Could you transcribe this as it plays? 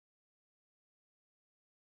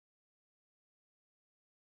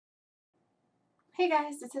Hey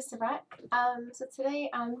guys, it's Istebrak. So today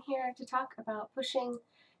I'm here to talk about pushing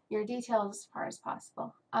your details as far as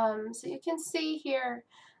possible. So you can see here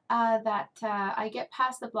that I get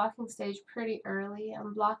past the blocking stage pretty early.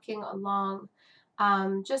 I'm blocking along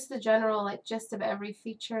just the general gist of every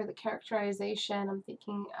feature, the characterization. I'm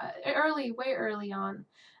thinking way early on.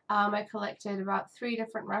 I collected about 3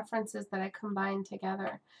 different references that I combined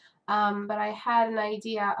together. But I had an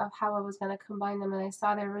idea of how I was going to combine them, and I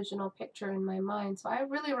saw the original picture in my mind. So I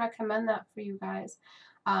really recommend that for you guys,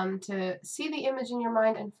 to see the image in your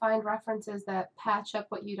mind and find references that patch up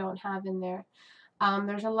what you don't have in there.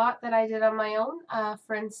 There's a lot that I did on my own.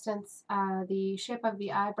 For instance, the shape of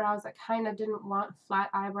the eyebrows, I kind of didn't want flat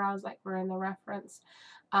eyebrows like were in the reference.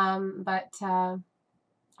 But I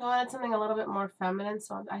wanted something a little bit more feminine,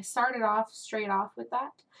 so I started off straight off with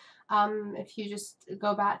that. If you just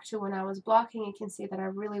go back to when I was blocking, you can see that I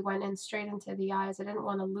really went in straight into the eyes. I didn't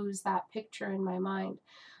want to lose that picture in my mind.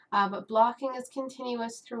 But blocking is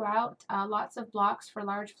continuous throughout, lots of blocks for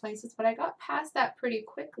large places, but I got past that pretty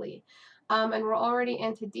quickly. And we're already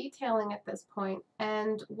into detailing at this point.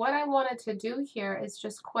 And what I wanted to do here is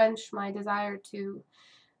just quench my desire to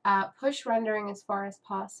push rendering as far as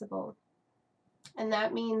possible. And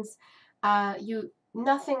that means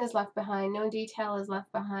nothing is left behind, no detail is left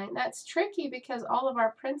behind. That's tricky because all of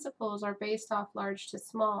our principles are based off large to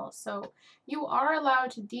small. So you are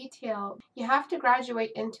allowed to detail. You have to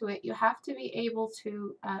graduate into it. You have to be able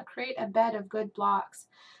to create a bed of good blocks.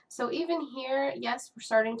 So even here, yes, we're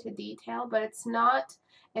starting to detail, but it's not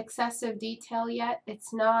excessive detail yet.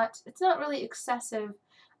 It's not really excessive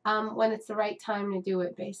when it's the right time to do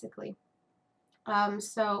it, basically.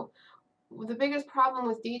 So the biggest problem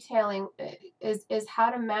with detailing is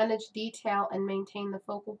how to manage detail and maintain the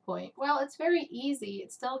focal point. Well, it's very easy.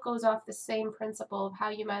 It still goes off the same principle of how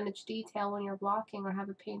you manage detail when you're blocking or have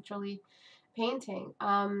a painterly painting.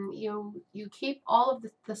 You keep all of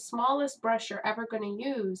the smallest brush you're ever going to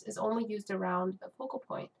use is only used around the focal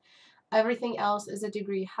point. Everything else is a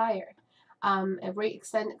degree higher.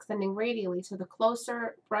 Extending radially, so the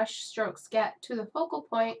closer brush strokes get to the focal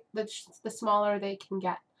point, the smaller they can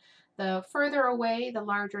get. The further away, the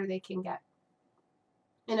larger they can get.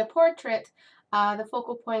 In a portrait, the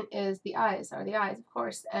focal point is the eyes, of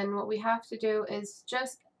course, and what we have to do is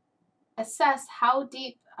just assess how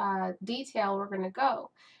deep detail we're going to go,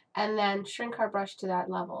 and then shrink our brush to that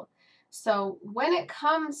level. So when it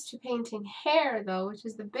comes to painting hair, though, which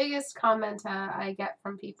is the biggest comment I get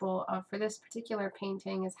from people for this particular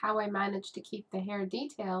painting, is how I managed to keep the hair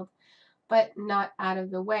detailed but not out of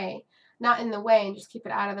the way. Not in the way and just keep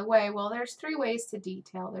it out of the way. Well, there's 3 ways to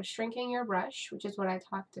detail. There's shrinking your brush, which is what I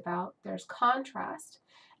talked about. There's contrast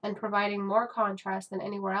and providing more contrast than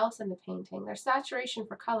anywhere else in the painting. There's saturation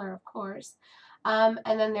for color, of course. And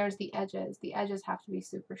then there's the edges. The edges have to be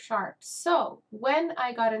super sharp. So when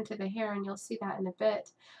I got into the hair, and you'll see that in a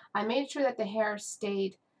bit, I made sure that the hair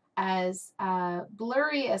stayed as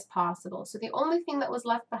blurry as possible. So the only thing that was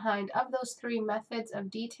left behind of those 3 methods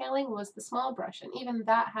of detailing was the small brush, and even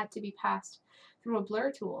that had to be passed through a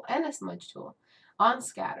blur tool and a smudge tool on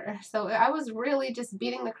scatter. So I was really just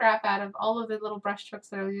beating the crap out of all of the little brush strokes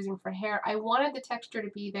that I was using for hair. I wanted the texture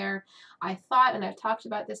to be there. I thought, and I've talked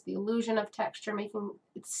about this, the illusion of texture, making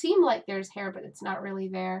it seem like there's hair, but it's not really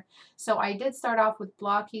there. So I did start off with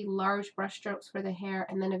blocky, large brush strokes for the hair,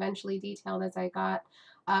 and then eventually detailed as I got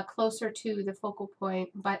closer to the focal point,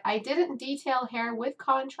 but I didn't detail hair with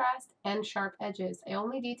contrast and sharp edges. I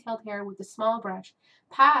only detailed hair with the small brush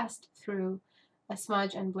passed through a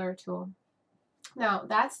smudge and blur tool. Now,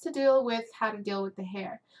 that's to deal with how to deal with the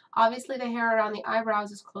hair. Obviously, the hair around the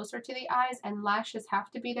eyebrows is closer to the eyes, and lashes have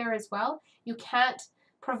to be there as well. You can't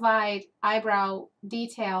provide eyebrow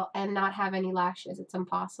detail and not have any lashes. It's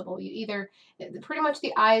impossible. Pretty much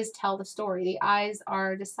the eyes tell the story. The eyes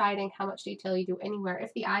are deciding how much detail you do anywhere.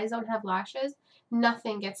 If the eyes don't have lashes,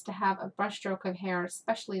 nothing gets to have a brushstroke of hair,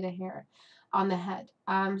 especially the hair on the head.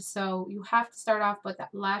 So you have to start off with that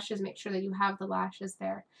lashes, make sure that you have the lashes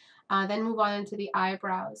there. Then move on into the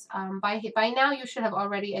eyebrows. By now, you should have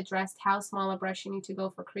already addressed how small a brush you need to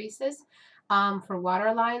go for creases, for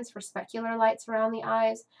water lines, for specular lights around the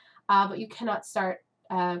eyes, but you cannot start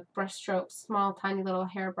brush strokes, small, tiny little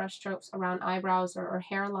hair brush strokes around eyebrows or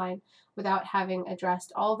hairline without having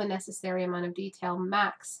addressed all the necessary amount of detail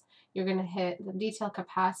max you're going to hit, the detail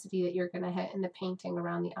capacity that you're going to hit in the painting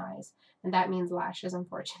around the eyes. And that means lashes,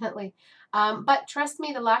 unfortunately. But trust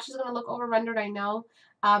me, the lash is going to look over-rendered, I know.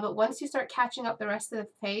 But once you start catching up the rest of the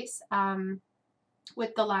face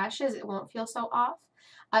with the lashes, it won't feel so off.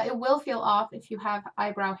 It will feel off if you have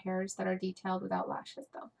eyebrow hairs that are detailed without lashes,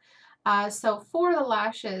 though. So for the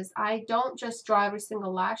lashes, I don't just draw every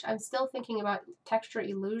single lash. I'm still thinking about texture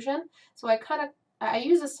illusion. So I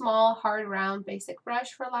use a small, hard, round, basic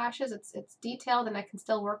brush for lashes. It's detailed and I can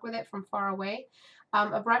still work with it from far away.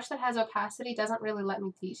 A brush that has opacity doesn't really let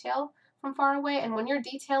me detail from far away. And when you're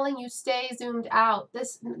detailing, you stay zoomed out.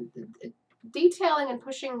 This detailing and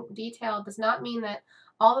pushing detail does not mean that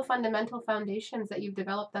all the fundamental foundations that you've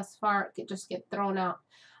developed thus far just get thrown out.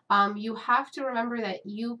 You have to remember that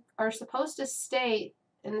you are supposed to stay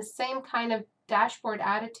in the same kind of dashboard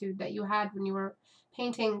attitude that you had when you were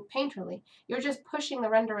painting painterly. You're just pushing the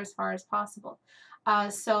render as far as possible.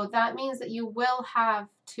 So that means that you will have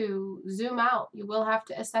to zoom out. You will have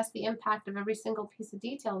to assess the impact of every single piece of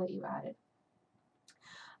detail that you added.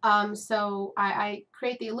 So I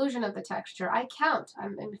create the illusion of the texture. I count.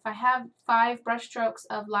 If I have 5 brushstrokes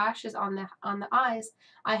of lashes on the eyes,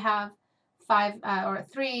 I have 5 or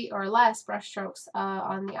 3 or less brushstrokes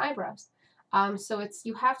on the eyebrows. So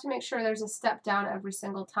you have to make sure there's a step down every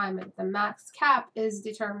single time, and the max cap is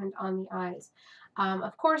determined on the eyes.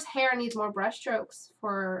 Of course, hair needs more brushstrokes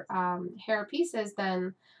for hair pieces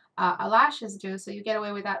than lashes do, so you get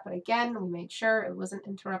away with that. But again, we made sure it wasn't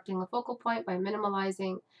interrupting the focal point by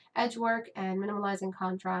minimalizing edge work and minimalizing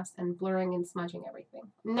contrast and blurring and smudging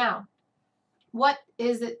everything. Now, what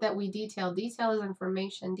is it that we detail? Detail is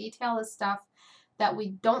information. Detail is stuff that we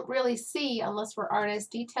don't really see unless we're artists.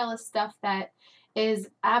 Detail is stuff that is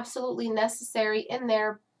absolutely necessary in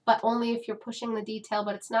there, but only if you're pushing the detail,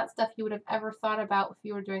 but it's not stuff you would have ever thought about if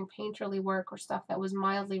you were doing painterly work or stuff that was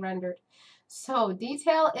mildly rendered. So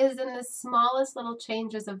detail is in the smallest little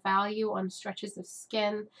changes of value on stretches of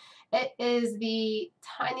skin. It is the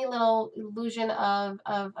tiny little illusion of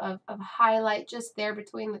highlight just there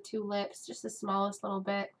between the 2 lips, just the smallest little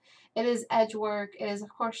bit. It is edge work. It is, of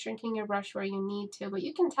course, shrinking your brush where you need to, but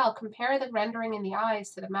you can tell, compare the rendering in the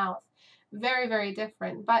eyes to the mouth. Very, very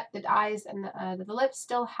different, but the eyes and the lips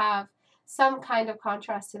still have some kind of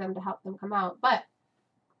contrast to them to help them come out. But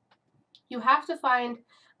you have to find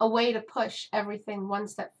a way to push everything one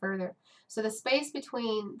step further. So the space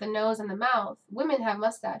between the nose and the mouth, women have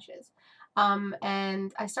mustaches.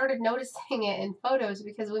 And I started noticing it in photos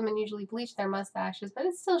because women usually bleach their mustaches, but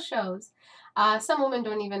it still shows. Some women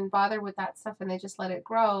don't even bother with that stuff and they just let it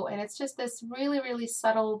grow. And it's just this really, really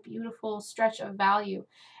subtle, beautiful stretch of value.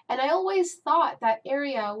 And I always thought that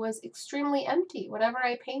area was extremely empty. Whenever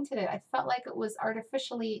I painted it, I felt like it was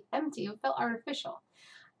artificially empty. It felt artificial.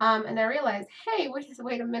 And I realized, hey,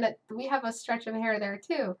 wait a minute, we have a stretch of hair there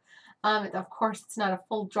too. Of course, it's not a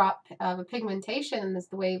full drop of a pigmentation, and it's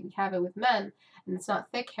the way we have it with men, and it's not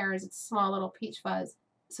thick hairs, it's small little peach fuzz.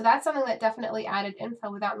 So that's something that definitely added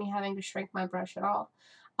info without me having to shrink my brush at all.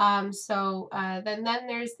 Then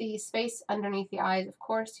there's the space underneath the eyes. Of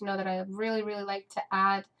course, you know that I really, really like to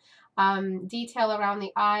add detail around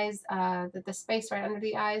the eyes, the space right under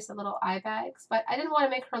the eyes, the little eye bags. But I didn't want to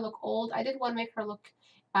make her look old. I didn't want to make her look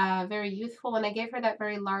very youthful, and I gave her that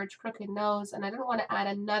very large crooked nose, and I didn't want to add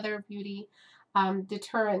another beauty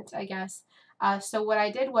deterrent, I guess. So what I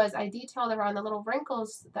did was I detailed around the little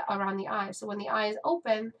wrinkles around the eyes. So when the eyes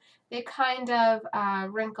open, they kind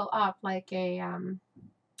of wrinkle up like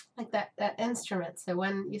that instrument. So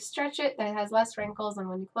when you stretch it, it has less wrinkles, and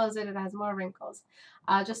when you close it, it has more wrinkles.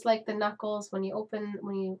 Just like the knuckles, when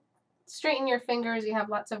you straighten your fingers, you have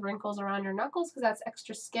lots of wrinkles around your knuckles because that's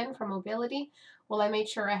extra skin for mobility. Well, I made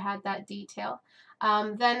sure I had that detail.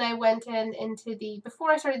 Then I went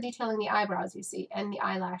before I started detailing the eyebrows, you see, and the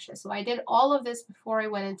eyelashes. So I did all of this before I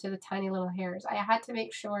went into the tiny little hairs. I had to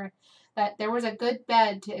make sure that there was a good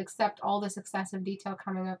bed to accept all this excessive detail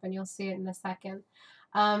coming up, and you'll see it in a second.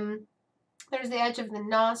 There's the edge of the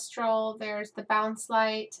nostril. There's the bounce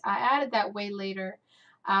light. I added that way later.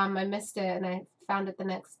 I missed it and I found it the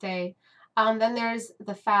next day. Then there's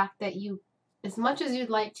the fact that as much as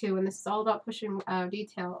you'd like to, and this is all about pushing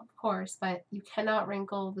detail, of course, but you cannot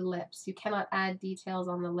wrinkle the lips. You cannot add details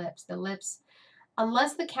on the lips. The lips,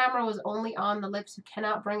 unless the camera was only on the lips, you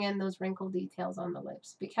cannot bring in those wrinkle details on the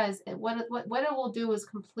lips because what it will do is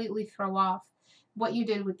completely throw off what you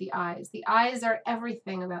did with the eyes. The eyes are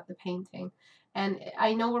everything about the painting. And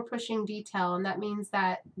I know we're pushing detail, and that means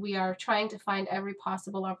that we are trying to find every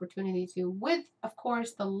possible opportunity to, with, of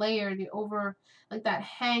course, the layer, like that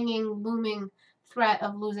hanging, looming threat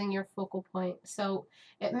of losing your focal point. So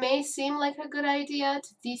it may seem like a good idea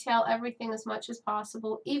to detail everything as much as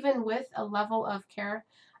possible, even with a level of care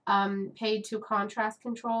paid to contrast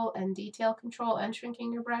control and detail control and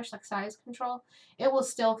shrinking your brush, like size control. It will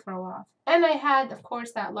still throw off. And I had, of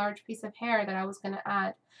course, that large piece of hair that I was going to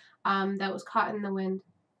add that was caught in the wind.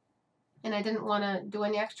 and I didn't want to do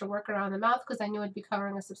any extra work around the mouth because I knew I'd be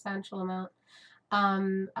covering a substantial amount.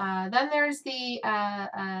 Then there's the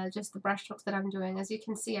just the brush strokes that I'm doing. As you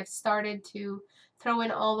can see, I've started to throw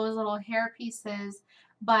in all those little hair pieces,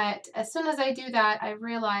 but as soon as I do that, I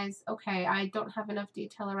realize, okay, I don't have enough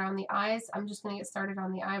detail around the eyes. I'm just going to get started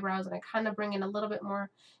on the eyebrows, and I kind of bring in a little bit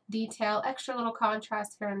more detail, extra little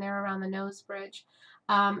contrast here and there around the nose bridge.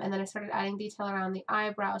 And then I started adding detail around the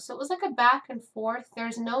eyebrows. So it was like a back and forth.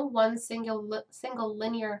 There's no one single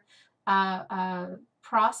linear uh, uh,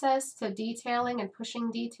 process to detailing and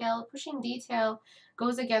pushing detail. Pushing detail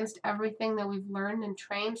goes against everything that we've learned and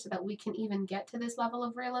trained so that we can even get to this level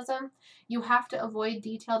of realism. You have to avoid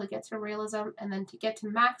detail to get to realism, and then to get to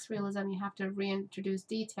max realism, you have to reintroduce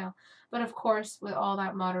detail. But of course, with all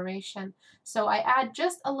that moderation. So I add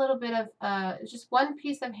just a little bit of, just one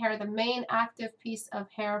piece of hair, the main active piece of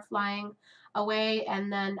hair flying away,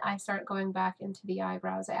 and then I start going back into the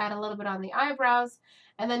eyebrows. I add a little bit on the eyebrows,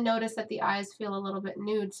 and then notice that the eyes feel a little bit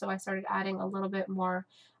nude, so I started adding a little bit more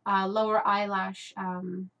lower eyelash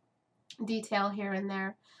detail here and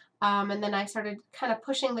there. And then I started kind of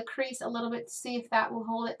pushing the crease a little bit to see if that will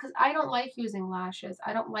hold it, because I don't like using lashes.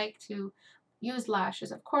 I don't like to use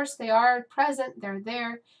lashes. Of course, they are present, they're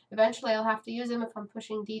there. Eventually, I'll have to use them if I'm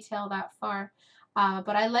pushing detail that far.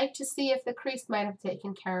 But I like to see if the crease might have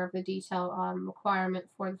taken care of the detail requirement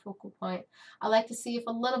for the focal point. I like to see if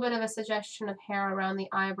a little bit of a suggestion of hair around the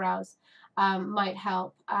eyebrows might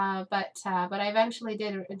help. But I eventually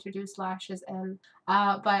did introduce lashes, and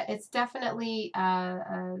but it's definitely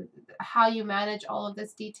how you manage all of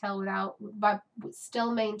this detail but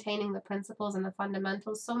still maintaining the principles and the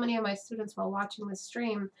fundamentals. So many of my students while watching the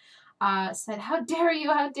stream said, how dare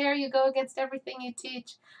you go against everything you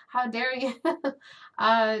teach? How dare you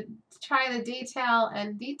try the detail?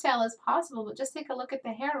 And detail is possible, but just take a look at the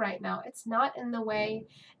hair right now. It's not in the way.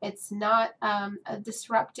 It's not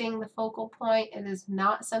disrupting the focal point. It is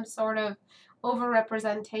not some sort of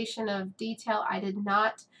over-representation of detail. I did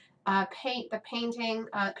not paint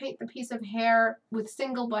the piece of hair with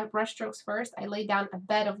single brush strokes first. I laid down a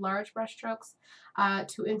bed of large brush strokes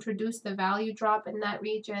to introduce the value drop in that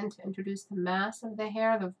region, to introduce the mass of the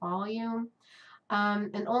hair, the volume.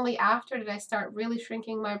 And only after did I start really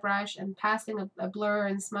shrinking my brush and passing a blur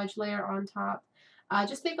and smudge layer on top.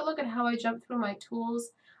 Just take a look at how I jump through my tools.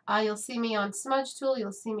 You'll see me on smudge tool,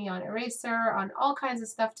 you'll see me on eraser, on all kinds of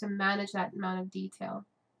stuff to manage that amount of detail.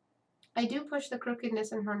 I do push the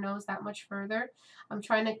crookedness in her nose that much further. I'm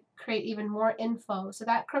trying to create even more info. So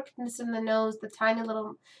that crookedness in the nose, the tiny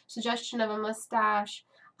little suggestion of a mustache,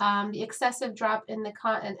 the excessive drop in the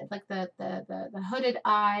like the hooded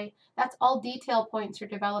eye, that's all detail points you're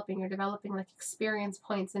developing. You're developing like experience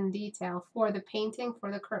points in detail for the painting,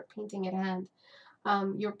 for the current painting at hand.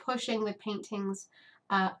 You're pushing the painting's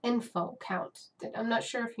info count. I'm not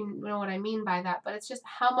sure if you know what I mean by that, but it's just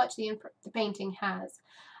how much the painting has.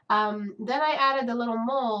 Then I added the little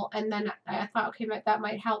mole, and then I thought, okay, that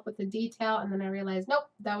might help with the detail, and then I realized, nope,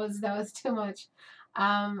 that was too much.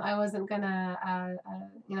 I wasn't gonna,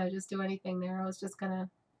 just do anything there. I was just gonna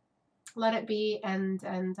let it be and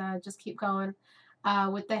just keep going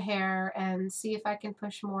with the hair and see if I can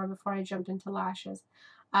push more before I jumped into lashes.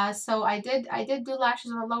 So I did do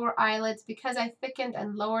lashes on the lower eyelids because I thickened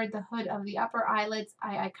and lowered the hood of the upper eyelids.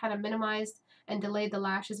 I kind of minimized and delayed the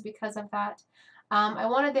lashes because of that. I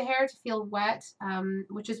wanted the hair to feel wet,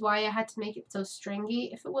 which is why I had to make it so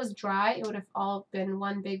stringy. If it was dry, it would have all been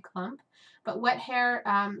one big clump. But wet hair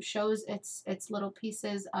shows its little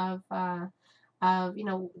pieces of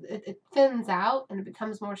it thins out and it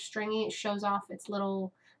becomes more stringy. It shows off its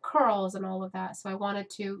little curls and all of that. So I wanted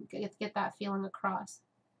to get that feeling across.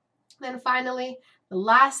 Then finally, the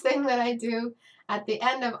last thing that I do at the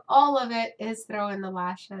end of all of it is throw in the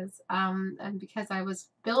lashes. And because I was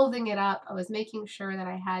building it up, I was making sure that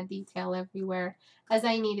I had detail everywhere as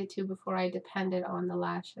I needed to before I depended on the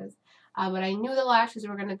lashes. But I knew the lashes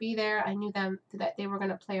were going to be there. I knew that they were going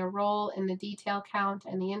to play a role in the detail count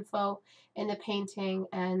and the info in the painting.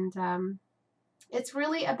 And it's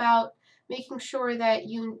really about making sure that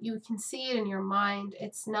you can see it in your mind.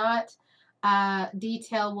 It's not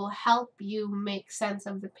detail will help you make sense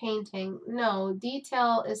of the painting. No,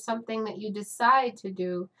 detail is something that you decide to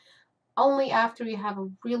do only after you have a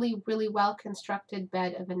really, really well constructed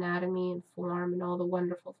bed of anatomy and form and all the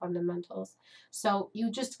wonderful fundamentals. So you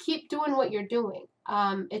just keep doing what you're doing.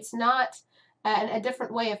 It's not and a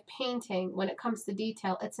different way of painting when it comes to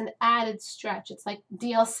detail. It's an added stretch. It's like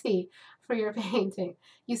DLC for your painting.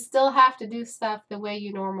 You still have to do stuff the way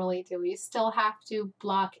you normally do. You still have to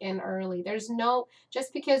block in early. There's no,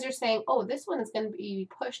 just because you're saying, oh, this one is going to be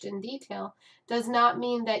pushed in detail, does not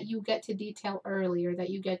mean that you get to detail early, or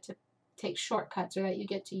that you get to take shortcuts, or that you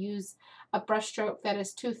get to use a brushstroke that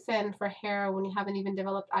is too thin for hair when you haven't even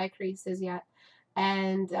developed eye creases yet.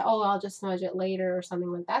 And oh, I'll just smudge it later or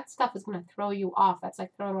something like that. Stuff is going to throw you off. That's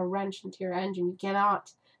like throwing a wrench into your engine. You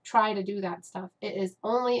cannot try to do that stuff. It is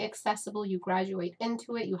only accessible. You graduate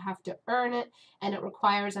into it. You have to earn it, and it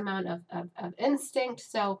requires amount of instinct.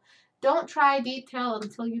 So don't try detail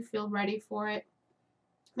until you feel ready for it.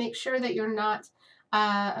 Make sure that you're not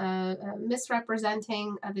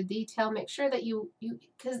misrepresenting the detail. Make sure that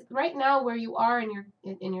because right now where you are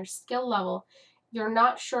in your skill level, you're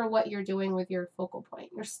not sure what you're doing with your focal point.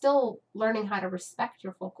 You're still learning how to respect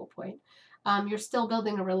your focal point. You're still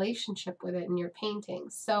building a relationship with it in your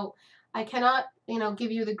paintings. So I cannot,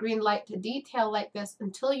 give you the green light to detail like this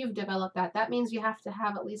until you've developed that. That means you have to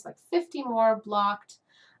have at least like 50 more blocked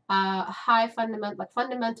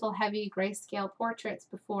fundamental heavy grayscale portraits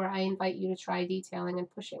before I invite you to try detailing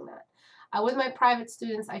and pushing that. With my private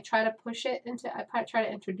students, I try to try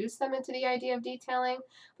to introduce them into the idea of detailing,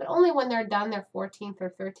 but only when they're done their 14th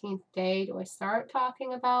or 13th day do I start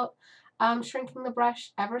talking about shrinking the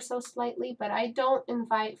brush ever so slightly, but I don't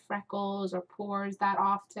invite freckles or pores that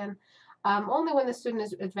often. Only when the student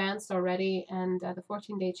is advanced already, and the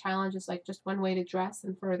 14-day challenge is like just one way to dress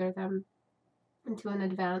and further them into an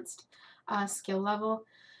advanced skill level.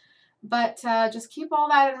 But just keep all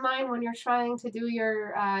that in mind when you're trying to do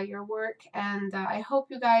your work, and I hope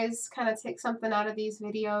you guys kind of take something out of these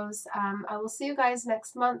videos. I will see you guys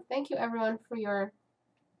next month. Thank you everyone for your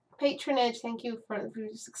patronage. Thank you for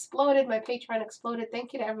just exploded. My Patreon exploded.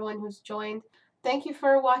 Thank you to everyone who's joined. Thank you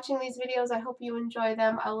for watching these videos. I hope you enjoy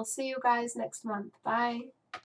them. I will see you guys next month. Bye.